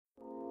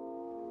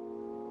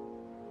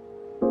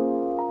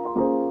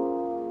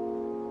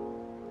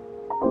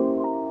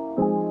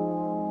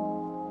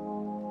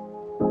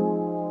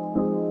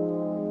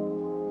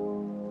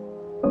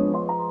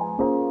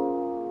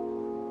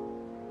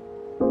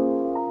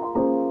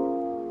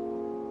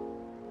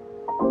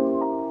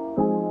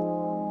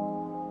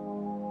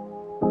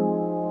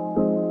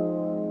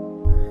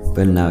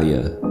but now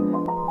ya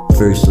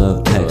first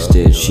love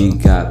texted, she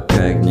got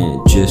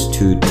pregnant. Just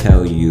to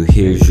tell you,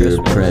 here's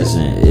your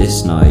present.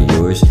 It's not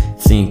yours,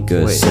 think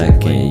a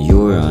second.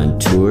 You're on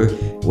tour,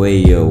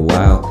 wait a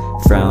while,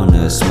 frown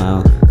a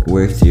smile,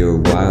 worth your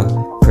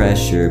while.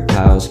 Pressure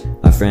pals,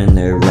 my friend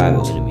they're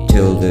rivals.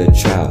 Till the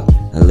trial,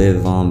 I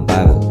live on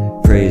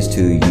Bible. Praise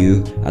to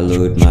you, I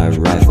load my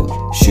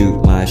rifle.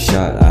 Shoot my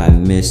shot, I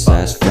miss,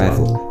 that's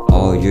frightful.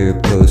 All your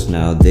posts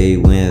now, they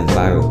went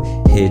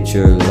viral. Hit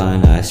your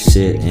line, I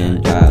sit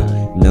and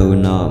dial. No,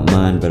 not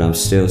mine, but I'm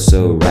still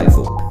so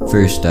rightful.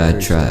 First I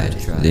tried,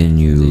 then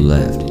you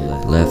left.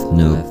 Left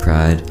no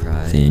pride,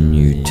 then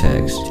you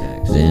text.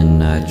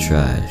 Then I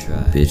tried,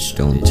 bitch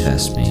don't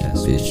test me,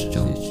 bitch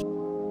don't.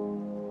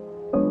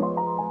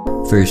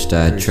 First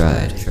I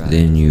tried,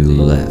 then you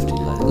left.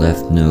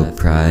 Left no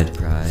pride,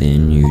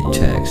 then you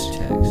text.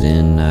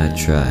 Then I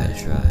tried,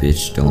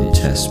 bitch don't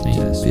test me,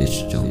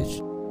 bitch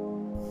don't.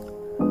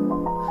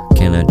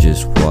 Can I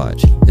just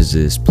watch as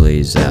this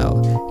plays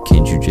out?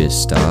 Can't you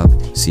just stop?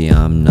 See,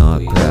 I'm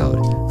not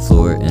proud.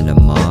 Floor and a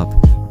mop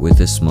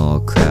with a small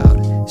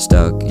crowd.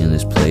 Stuck in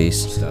this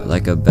place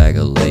like a bag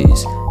of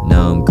Lays.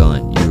 Now I'm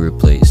gone, you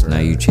replaced. Now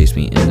you chase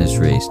me in this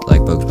race.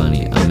 Like Bugs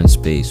Bunny, I'm in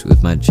space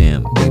with my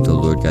jam. Thank the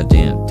Lord,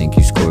 goddamn. Think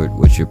you scored,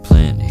 what's your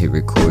plan? Hit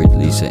record,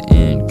 Lisa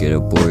in. Get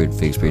aboard,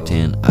 fake spray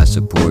tan. I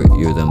support,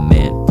 you're the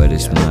man. But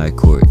it's my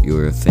court,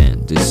 you're a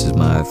fan. This is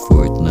my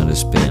fourth, not a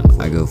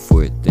spam. I go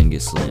for it, then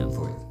get slammed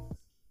for it.